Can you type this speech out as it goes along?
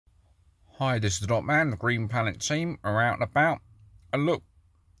Hi, this is Knotman, the Green Planet team are out and about. And look,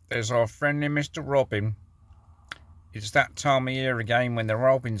 there's our friendly Mr. Robin. It's that time of year again when the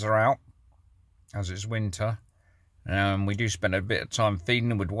robins are out, as it's winter. We do spend a bit of time feeding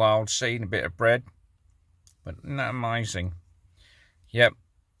them with wild seed and a bit of bread. But isn't that amazing? Yep,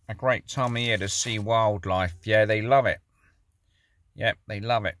 a great time of year to see wildlife. Yeah, they love it. Yep, they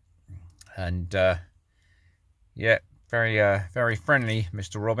love it. And, yeah, very friendly,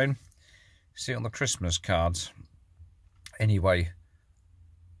 Mr. Robin. See it on the Christmas cards. Anyway,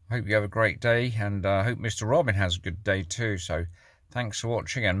 I hope you have a great day, and I hope Mr. Robin has a good day too. So, thanks for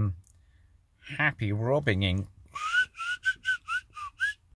watching, and happy robbing.